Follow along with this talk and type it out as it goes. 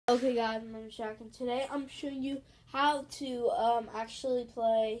Okay guys, my name is Jack and today I'm showing you how to actually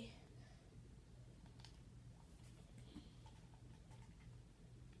play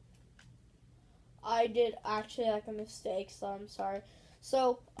I did actually like a mistake, so I'm sorry.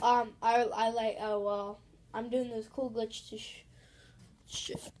 So I'm doing this cool glitch to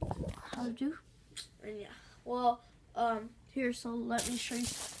how to do, and yeah, here, so let me show you.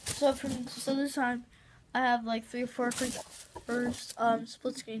 So this time I have like 3 or 4 first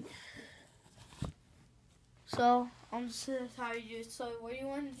split screen. So this is how you do it. So what you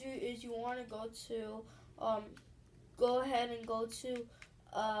want to do is you want to go ahead and go to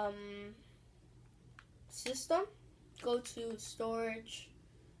system, go to storage,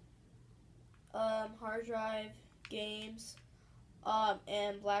 hard drive, games,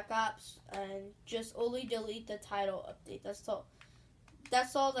 and Black Ops, and just only delete the title update. That's all.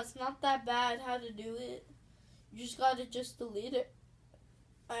 That's all. That's not that bad how to do it. You just gotta just delete it,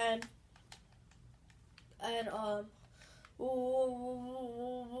 and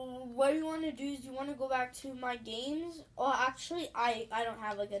what you want to do is you want to go back to my games. Oh, actually, I don't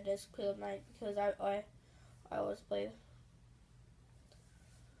have like a disc because I always play.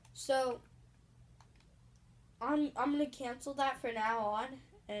 So I'm gonna cancel that for now on,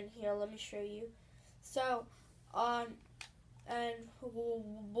 and here, let me show you. So and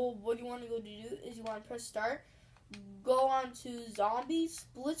what you want to go to do is you want to press start, go on to zombies,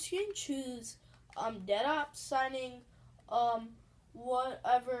 split screen, choose dead ops, signing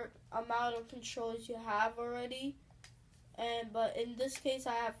whatever amount of controls you have already, but in this case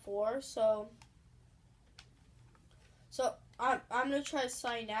I have 4, so I'm gonna try to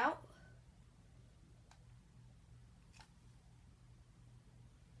sign out.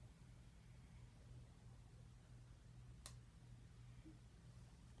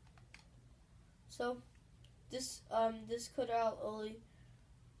 So this could out only.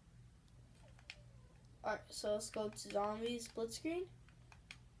 Alright, so let's go to zombies split screen,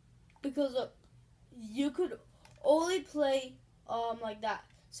 because you could only play like that.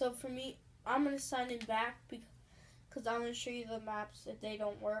 So for me, I'm gonna sign in back because I'm gonna show you the maps if they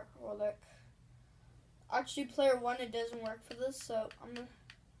don't work, or like actually player 1 it doesn't work for this, so I'm gonna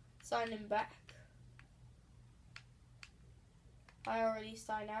sign in back. I already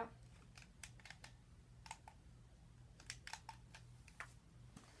signed out.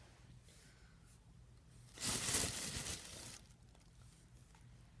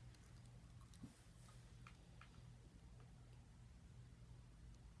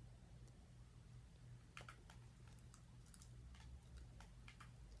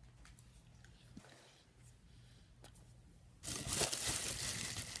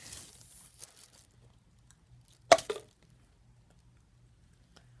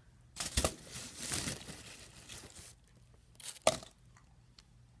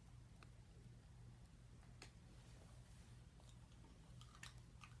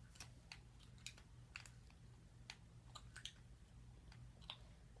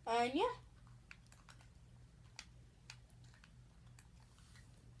 And yeah.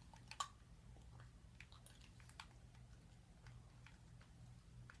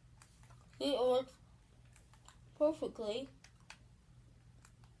 It works perfectly.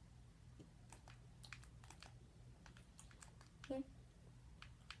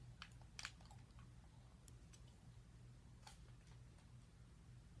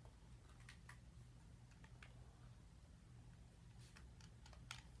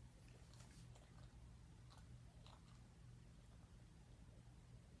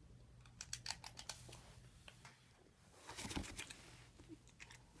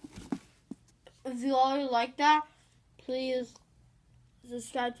 If you all like that, please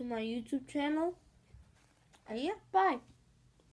subscribe to my YouTube channel. And yeah, bye.